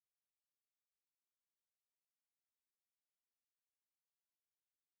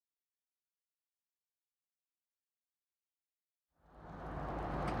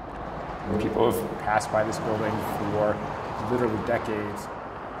People have passed by this building for literally decades.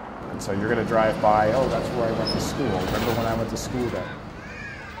 And so you're going to drive by, oh, that's where I went to school. Remember when I went to school there?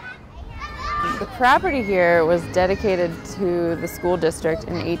 The property here was dedicated to the school district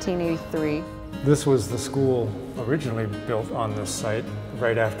in 1883. This was the school originally built on this site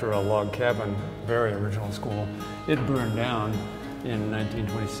right after a log cabin, very original school. It burned down in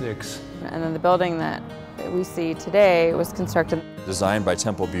 1926. And then the building that we see today was constructed. Designed by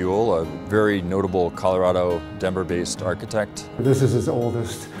Temple Buell, a very notable Colorado, Denver-based architect. This is its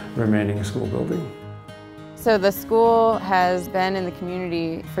oldest remaining school building. So the school has been in the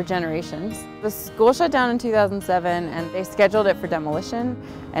community for generations. The school shut down in 2007 and they scheduled it for demolition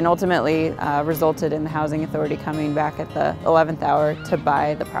and ultimately resulted in the Housing Authority coming back at the 11th hour to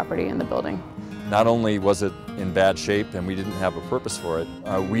buy the property and the building. Not only was it in bad shape and we didn't have a purpose for it,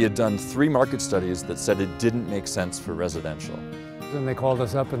 we had done 3 market studies that said it didn't make sense for residential. And they called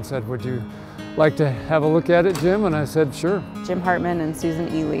us up and said, would you like to have a look at it, Jim? And I said, sure. Jim Hartman and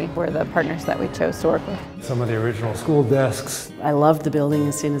Susan Ely were the partners that we chose to work with. Some of the original school desks. I loved the building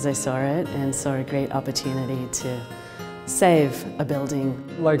as soon as I saw it and saw a great opportunity to save a building.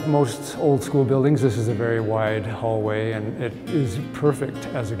 Like most old school buildings, this is a very wide hallway and it is perfect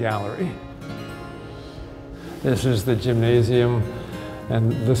as a gallery. This is the gymnasium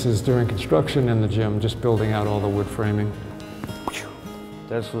and this is during construction in the gym, just building out all the wood framing.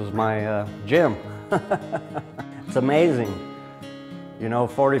 This was my gym. It's amazing. You know,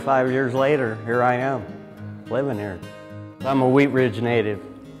 45 years later, here I am, living here. I'm a Wheat Ridge native.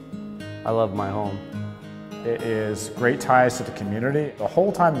 I love my home. It is great ties to the community. The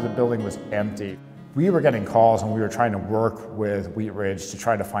whole time that the building was empty, we were getting calls and we were trying to work with Wheat Ridge to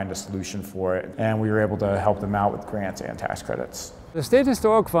try to find a solution for it. And we were able to help them out with grants and tax credits. The State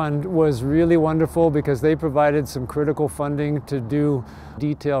Historic Fund was really wonderful because they provided some critical funding to do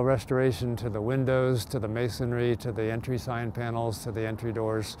detail restoration to the windows, to the masonry, to the entry sign panels, to the entry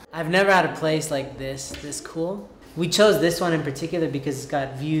doors. I've never had a place like this cool. We chose this one in particular because it's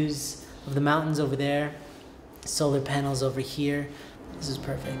got views of the mountains over there, solar panels over here. This is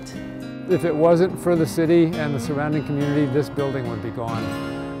perfect. If it wasn't for the city and the surrounding community, this building would be gone.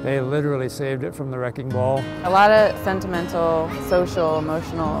 They literally saved it from the wrecking ball. A lot of sentimental, social,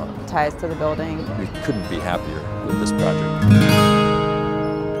 emotional ties to the building. We couldn't be happier with this project.